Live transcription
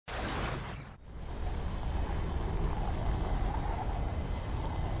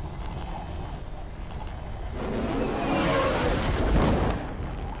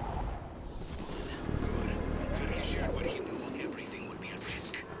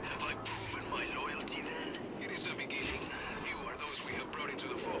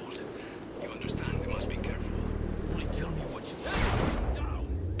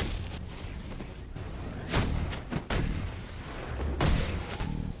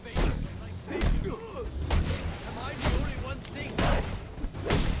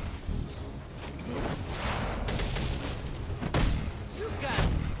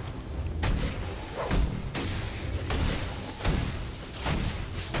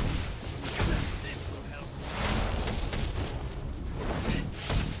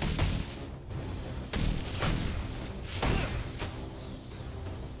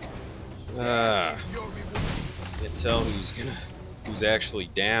who's actually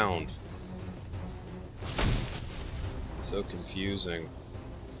downed. So confusing.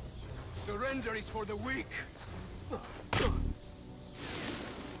 Surrender is for the weak.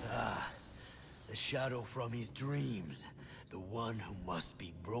 Ah, the shadow from his dreams. The one who must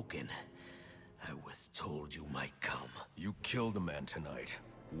be broken. I was told you might come. You killed a man tonight.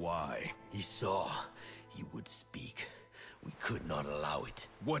 Why? He saw. He would speak. We could not allow it.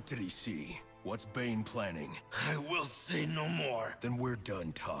 What did he see? What's Bane planning? I will say no more. Then we're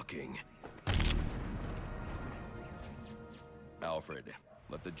done talking. Alfred,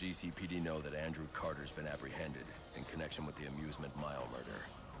 let the GCPD know that Andrew Carter's been apprehended in connection with the Amusement Mile murder.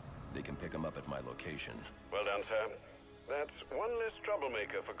 They can pick him up at my location. Well done, sir. That's one less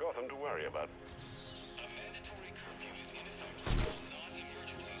troublemaker for Gotham to worry about. A mandatory curfew is in effect for all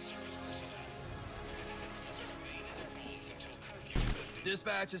non-emergency service personnel. Citizens must remain in their homes until curfew is lifted.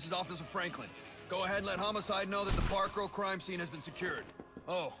 Dispatch, this is Officer Franklin. Go ahead and let Homicide know that the Park Row crime scene has been secured.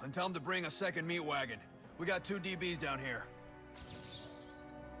 Oh, and tell him to bring a second meat wagon. We got 2 DBs down here.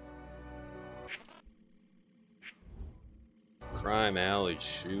 Crime alley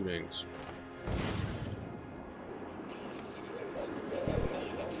shootings.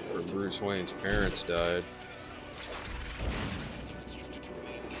 Where Bruce Wayne's parents died.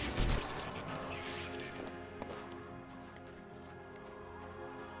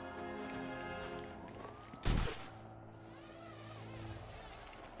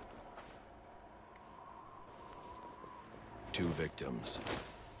 Two victims.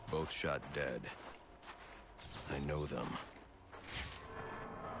 Both shot dead. I know them.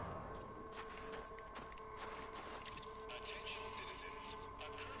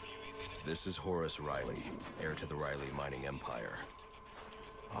 This is Horace Riley, heir to the Riley mining empire.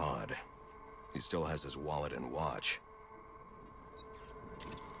 Odd. He still has his wallet and watch.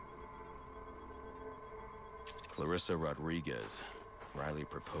 Clarissa Rodriguez. Riley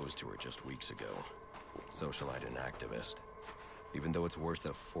proposed to her just weeks ago. Socialite and activist. Even though it's worth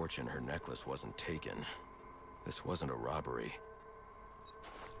a fortune, her necklace wasn't taken. This wasn't a robbery.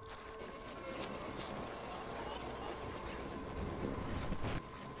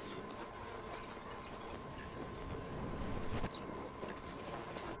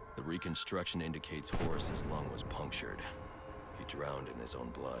 The reconstruction indicates Horace's lung was punctured. He drowned in his own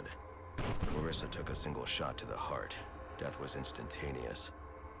blood. Clarissa took a single shot to the heart. Death was instantaneous.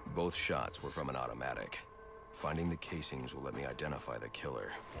 Both shots were from an automatic. Finding the casings will let me identify the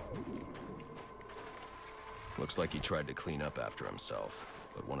killer. Looks like he tried to clean up after himself,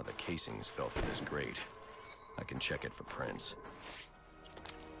 but one of the casings fell through his grate. I can check it for prints.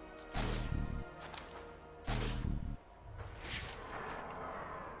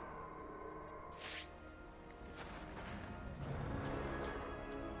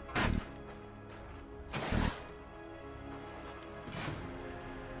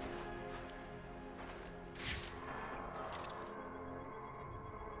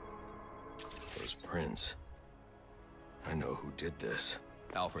 Prince. I know who did this.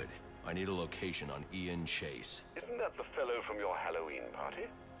 Alfred, I need a location on Ian Chase. Isn't that the fellow from your Halloween party?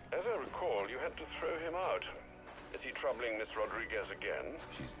 As I recall, you had to throw him out. Is he troubling Miss Rodriguez again?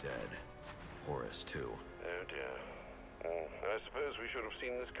 She's dead. Horace, too. Oh dear. I suppose we should have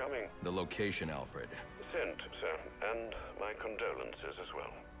seen this coming. The location, Alfred. Sent, sir. And my condolences as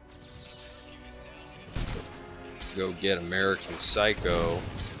well. Go get American Psycho.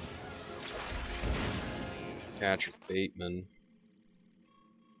 Patrick Bateman.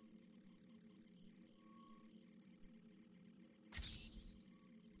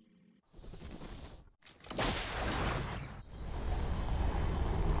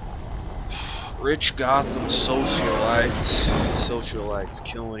 Rich Gotham socialites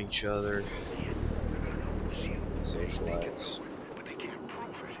killing each other. Socialite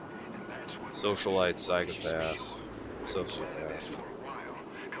psychopath. Sociopath.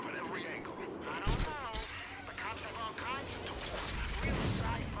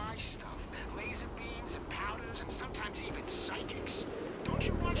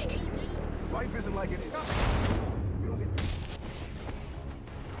 Life isn't like it is.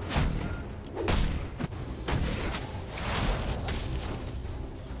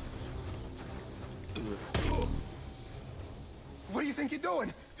 What do you think you're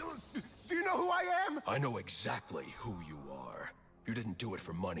doing? Do you know who I am? I know exactly who you are. You didn't do it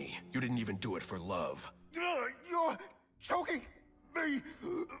for money. You didn't even do it for love. You're choking me.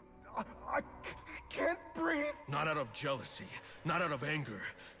 I can't breathe. Not out of jealousy, not out of anger.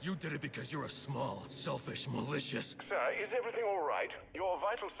 You did it because you're a small, selfish, malicious... Sir, is everything all right? Your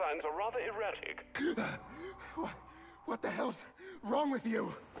vital signs are rather erratic. What the hell's wrong with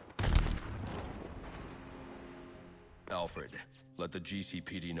you? Alfred, let the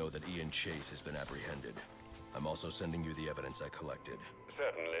GCPD know that Ian Chase has been apprehended. I'm also sending you the evidence I collected.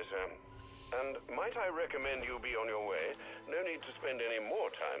 Certainly, sir. And might I recommend you be on your way? No need to spend any more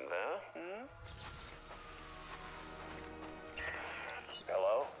time there.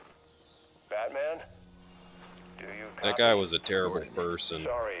 Hello? Batman? Do you That guy was a terrible person.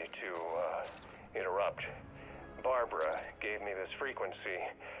 Sorry to interrupt. Barbara gave me this frequency.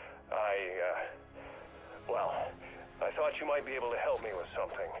 Well, I thought you might be able to help me with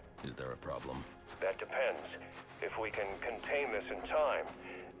something. Is there a problem? That depends. If we can contain this in time,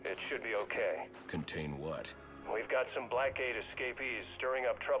 it should be okay. Contain what? We've got some Blackgate escapees stirring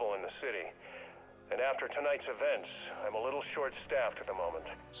up trouble in the city. And after tonight's events, I'm a little short-staffed at the moment.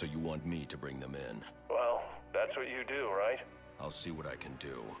 So you want me to bring them in? Well, that's what you do, right? I'll see what I can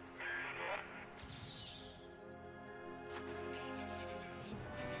do.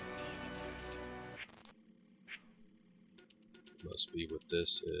 Must be what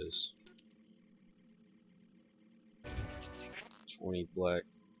this is. 20 black.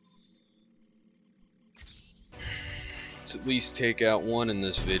 Let's at least take out one in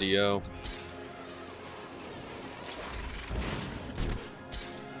this video.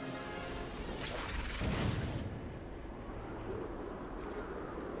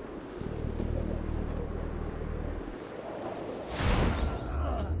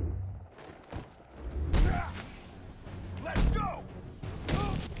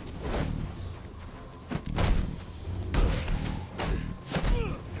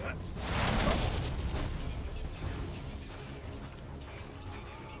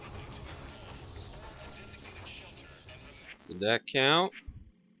 Did that count?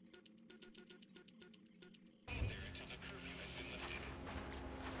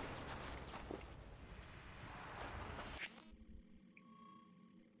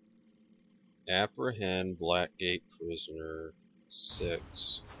 Apprehend Blackgate prisoner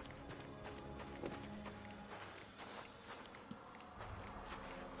 6.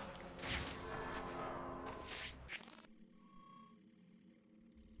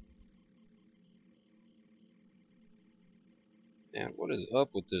 Man, what is up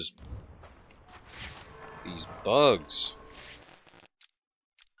with these bugs?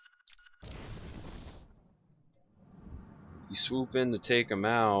 You swoop in to take them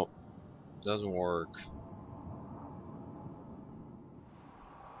out, doesn't work.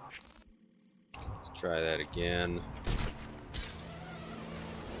 Let's try that again.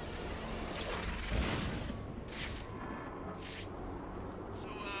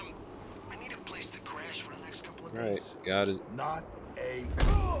 I need a place to crash for the next couple of Right, days. got it. Not a...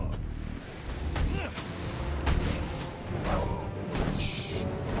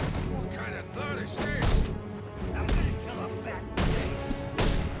 What kind of thud is this? I'm gonna kill a bat today.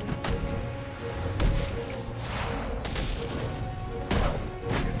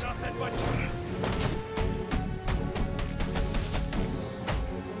 Get off that butt shot.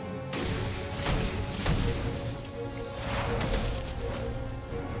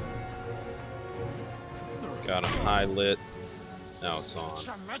 Got him high lit. Now it's on.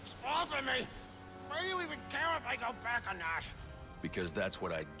 Submit's off of me. Why do you even care if I go back or not? Because that's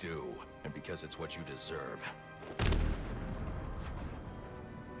what I do, and because it's what you deserve.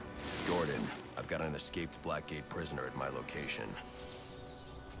 Gordon, I've got an escaped Blackgate prisoner at my location.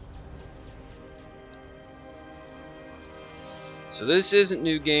 So this isn't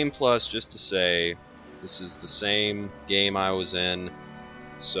New Game Plus, just to say. This is the same game I was in,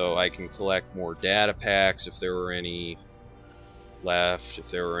 so I can collect more data packs if there were any left, if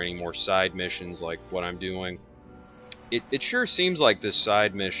there were any more side missions like what I'm doing. It sure seems like this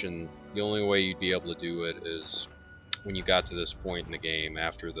side mission, the only way you'd be able to do it is when you got to this point in the game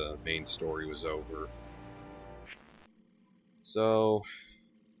after the main story was over. So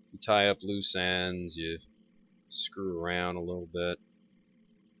you tie up loose ends, you screw around a little bit.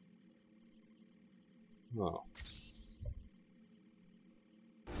 Oh.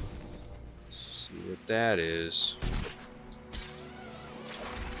 See what that is.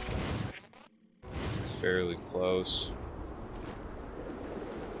 It's fairly close.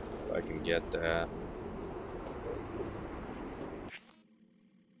 If I can get that.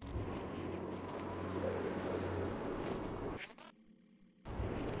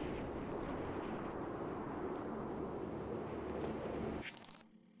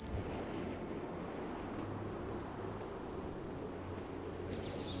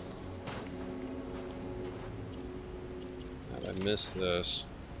 I missed this.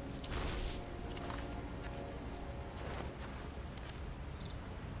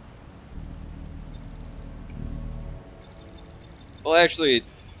 Well, actually,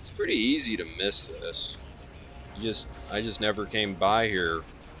 it's pretty easy to miss this. I just never came by here,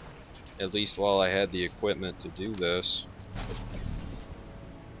 at least while I had the equipment to do this.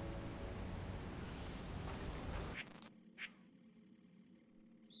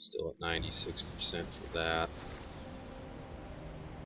 Still at 96% for that.